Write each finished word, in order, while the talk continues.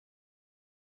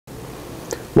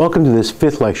Welcome to this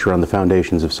fifth lecture on the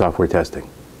foundations of software testing.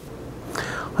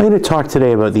 I'm going to talk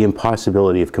today about the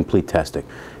impossibility of complete testing.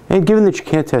 And given that you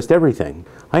can't test everything,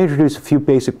 I introduce a few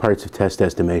basic parts of test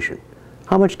estimation.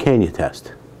 How much can you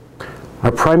test?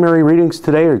 Our primary readings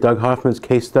today are Doug Hoffman's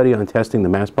case study on testing the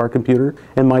MassPar computer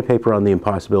and my paper on the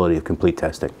impossibility of complete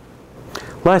testing.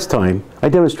 Last time, I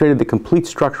demonstrated that complete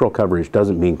structural coverage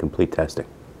doesn't mean complete testing.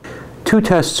 Two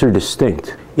tests are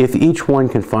distinct if each one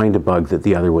can find a bug that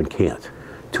the other one can't.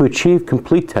 To achieve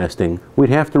complete testing, we'd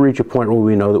have to reach a point where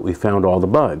we know that we found all the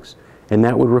bugs, and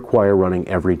that would require running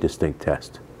every distinct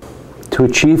test. To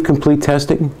achieve complete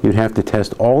testing, you'd have to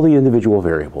test all the individual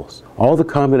variables, all the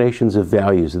combinations of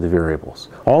values of the variables,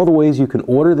 all the ways you can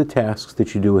order the tasks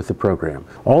that you do with the program,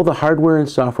 all the hardware and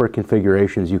software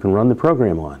configurations you can run the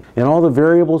program on, and all the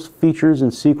variables, features,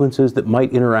 and sequences that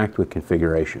might interact with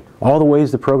configuration, all the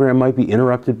ways the program might be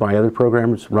interrupted by other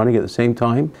programs running at the same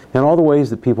time, and all the ways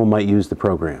that people might use the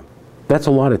program. That's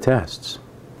a lot of tests.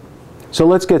 So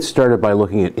let's get started by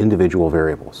looking at individual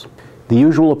variables. The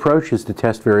usual approach is to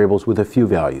test variables with a few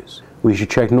values. We should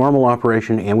check normal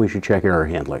operation and we should check error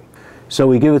handling. So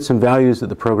we give it some values that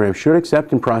the program should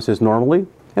accept and process normally,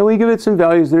 and we give it some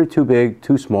values that are too big,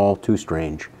 too small, too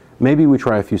strange. Maybe we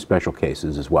try a few special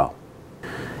cases as well.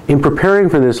 In preparing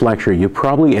for this lecture, you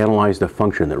probably analyzed a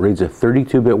function that reads a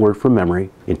 32-bit word from memory,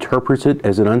 interprets it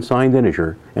as an unsigned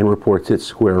integer, and reports its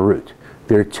square root.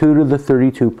 There are 2 to the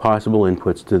 32 possible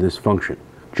inputs to this function,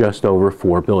 just over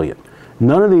 4 billion.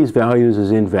 None of these values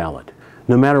is invalid.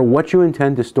 No matter what you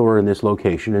intend to store in this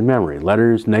location in memory,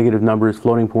 letters, negative numbers,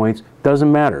 floating points,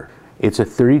 doesn't matter. It's a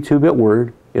 32-bit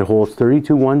word, it holds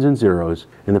 32 ones and zeros,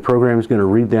 and the program is going to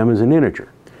read them as an integer.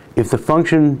 If the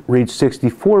function reads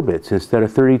 64 bits instead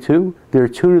of 32, there are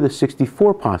 2 to the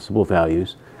 64 possible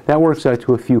values. That works out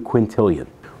to a few quintillion.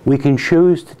 We can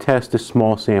choose to test a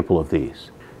small sample of these.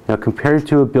 Now, compared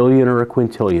to a billion or a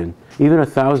quintillion, even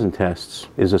 1,000 tests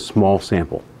is a small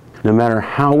sample. No matter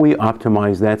how we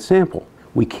optimize that sample,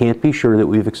 we can't be sure that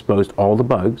we've exposed all the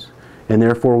bugs, and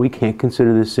therefore we can't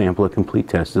consider this sample a complete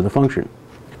test of the function.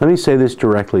 Let me say this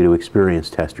directly to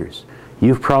experienced testers.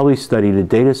 You've probably studied a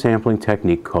data sampling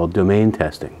technique called domain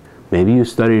testing. Maybe you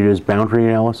studied it as boundary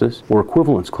analysis or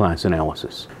equivalence class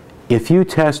analysis. If you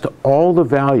test all the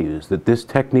values that this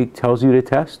technique tells you to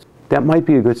test, that might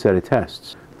be a good set of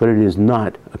tests, but it is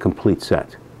not a complete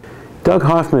set. Doug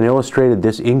Hoffman illustrated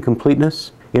this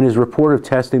incompleteness in his report of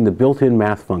testing the built-in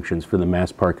math functions for the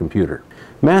MassPar computer.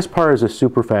 MassPar is a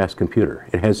super-fast computer.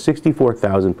 It has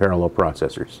 64,000 parallel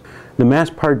processors. The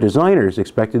MassPar designers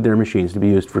expected their machines to be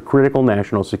used for critical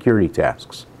national security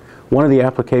tasks. One of the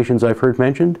applications I've heard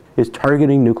mentioned is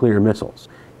targeting nuclear missiles.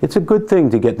 It's a good thing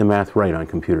to get the math right on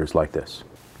computers like this.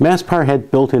 MassPar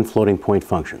had built-in floating point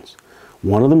functions.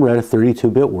 One of them read a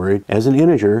 32-bit word as an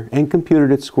integer and computed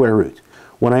its square root.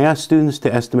 When I asked students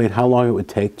to estimate how long it would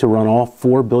take to run all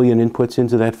 4 billion inputs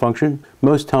into that function,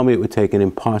 most tell me it would take an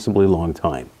impossibly long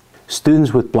time.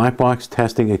 Students with black box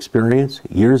testing experience,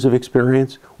 years of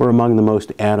experience, were among the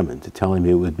most adamant to telling me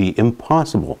it would be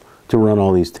impossible to run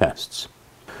all these tests.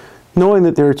 Knowing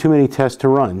that there are too many tests to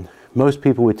run, most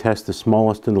people would test the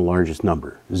smallest and the largest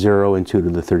number, 0 and 2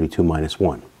 to the 32 minus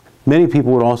 1. Many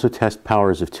people would also test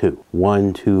powers of 2,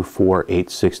 1, 2, 4, 8,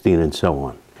 16, and so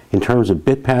on. In terms of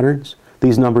bit patterns,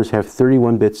 these numbers have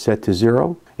 31 bits set to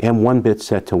 0 and 1 bit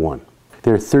set to 1.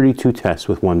 There are 32 tests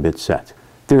with 1 bit set.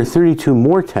 There are 32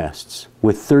 more tests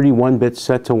with 31 bits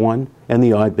set to 1 and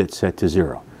the odd bit set to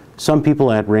 0. Some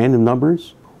people add random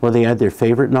numbers, or they add their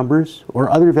favorite numbers, or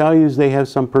other values they have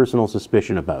some personal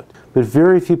suspicion about. But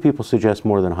very few people suggest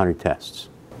more than 100 tests.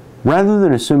 Rather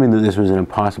than assuming that this was an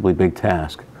impossibly big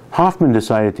task, Hoffman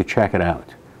decided to check it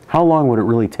out. How long would it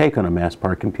really take on a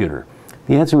MassPar computer?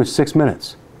 The answer was 6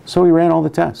 minutes. So we ran all the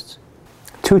tests.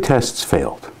 2 tests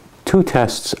failed. 2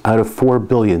 tests out of 4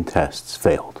 billion tests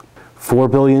failed.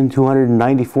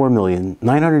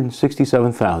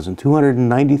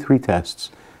 4,294,967,293 tests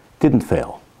didn't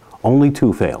fail. Only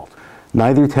 2 failed.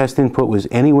 Neither test input was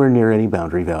anywhere near any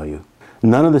boundary value.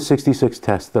 None of the 66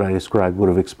 tests that I described would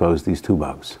have exposed these 2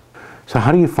 bugs. So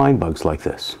how do you find bugs like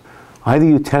this? Either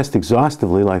you test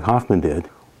exhaustively like Hoffman did,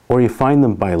 or you find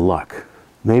them by luck.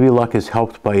 Maybe luck is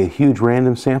helped by a huge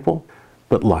random sample,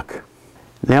 but luck.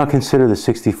 Now consider the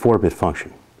 64-bit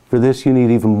function. For this you need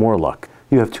even more luck.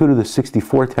 You have 2 to the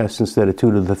 64 tests instead of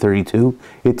 2 to the 32.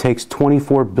 It takes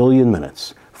 24 billion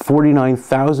minutes,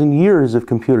 49,000 years of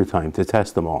computer time to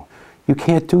test them all. You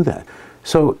can't do that.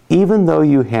 So even though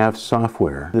you have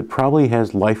software that probably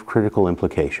has life-critical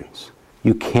implications,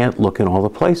 you can't look in all the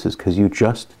places because you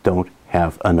just don't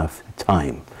have enough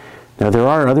time. Now, there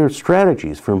are other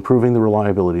strategies for improving the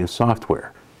reliability of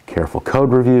software. careful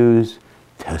code reviews,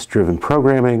 test-driven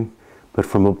programming, but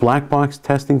from a black box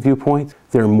testing viewpoint,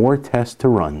 there are more tests to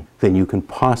run than you can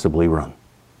possibly run.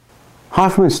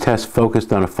 Hoffman's test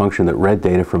focused on a function that read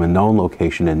data from a known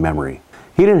location in memory.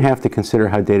 He didn't have to consider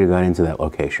how data got into that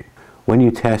location. When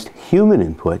you test human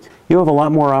input, you have a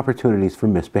lot more opportunities for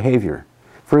misbehavior.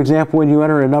 For example, when you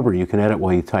enter a number, you can edit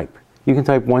while you type. You can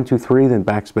type 1, 2, 3, then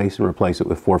backspace and replace it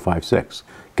with 4, 5, 6.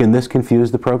 Can this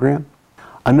confuse the program?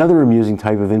 Another amusing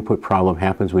type of input problem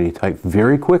happens when you type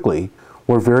very quickly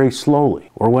or very slowly,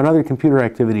 or when other computer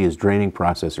activity is draining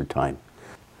processor time.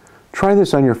 Try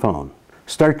this on your phone.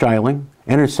 Start dialing,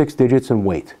 enter 6 digits and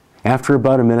wait. After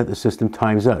about a minute, the system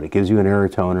times out. It gives you an error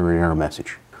tone or an error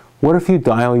message. What if you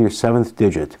dial your 7th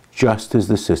digit just as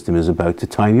the system is about to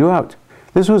time you out?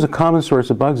 This was a common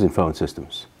source of bugs in phone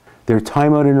systems. There are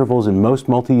timeout intervals in most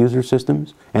multi-user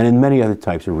systems and in many other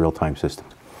types of real-time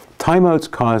systems. Timeouts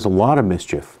cause a lot of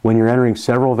mischief when you're entering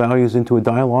several values into a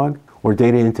dialogue or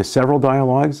data into several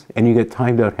dialogues and you get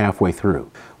timed out halfway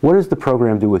through. What does the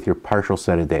program do with your partial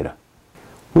set of data?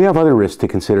 We have other risks to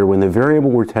consider when the variable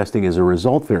we're testing is a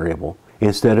result variable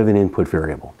instead of an input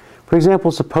variable. For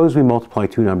example, suppose we multiply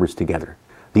 2 numbers together.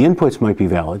 The inputs might be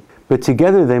valid, but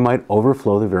together they might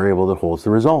overflow the variable that holds the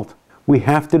result. We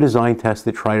have to design tests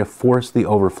that try to force the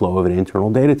overflow of an internal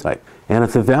data type. And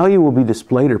if the value will be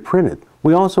displayed or printed,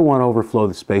 we also want to overflow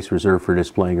the space reserved for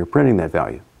displaying or printing that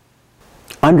value.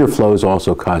 Underflows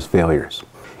also cause failures.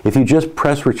 If you just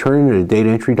press return in a data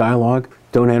entry dialog,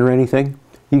 don't enter anything,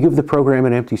 you give the program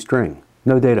an empty string,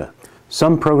 no data.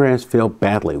 Some programs fail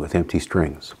badly with empty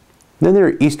strings. Then there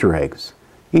are Easter eggs.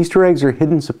 Easter eggs are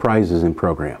hidden surprises in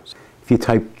programs. If you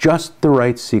type just the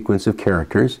right sequence of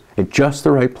characters at just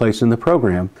the right place in the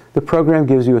program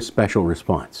gives you a special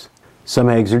response. Some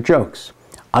eggs are jokes.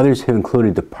 Others have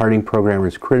included departing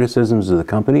programmers' criticisms of the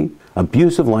company,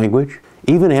 abusive language,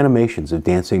 even animations of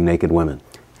dancing naked women.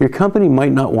 Your company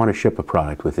might not want to ship a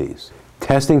product with these.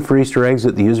 Testing for Easter eggs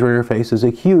at the user interface is a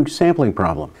huge sampling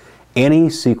problem. Any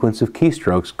sequence of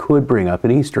keystrokes could bring up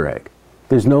an Easter egg.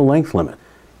 There's no length limit.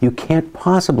 You can't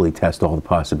possibly test all the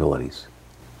possibilities.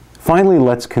 Finally,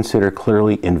 let's consider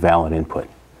clearly invalid input.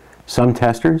 Some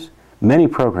testers, many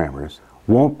programmers,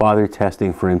 won't bother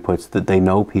testing for inputs that they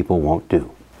know people won't do.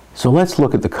 So let's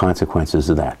look at the consequences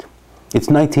of that. It's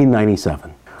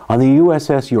 1997. On the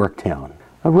USS Yorktown,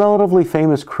 a relatively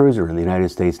famous cruiser in the United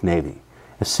States Navy,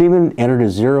 a seaman entered a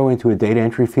 0 into a data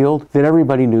entry field that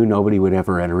everybody knew nobody would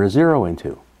ever enter a 0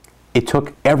 into. It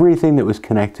took everything that was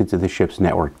connected to the ship's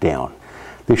network down.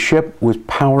 The ship was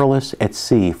powerless at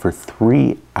sea for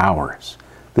 3 hours.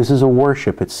 This is a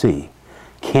warship at sea.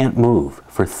 Can't move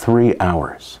for 3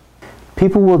 hours.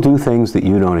 People will do things that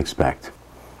you don't expect.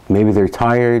 Maybe they're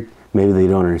tired, maybe they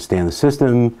don't understand the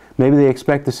system, maybe they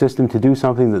expect the system to do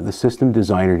something that the system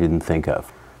designer didn't think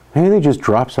of. Maybe they just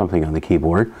drop something on the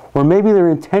keyboard, or maybe they're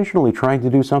intentionally trying to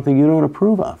do something you don't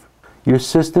approve of. Your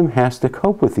system has to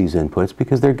cope with these inputs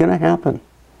because they're going to happen.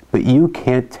 But you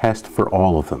can't test for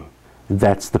all of them.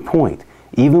 That's the point.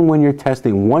 Even when you're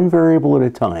testing one variable at a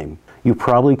time, you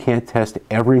probably can't test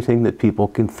everything that people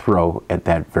can throw at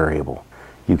that variable.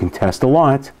 You can test a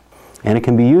lot, and it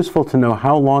can be useful to know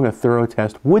how long a thorough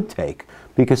test would take,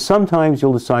 because sometimes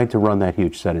you'll decide to run that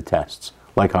huge set of tests,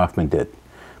 like Hoffman did.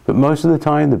 But most of the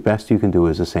time, the best you can do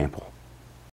is a sample.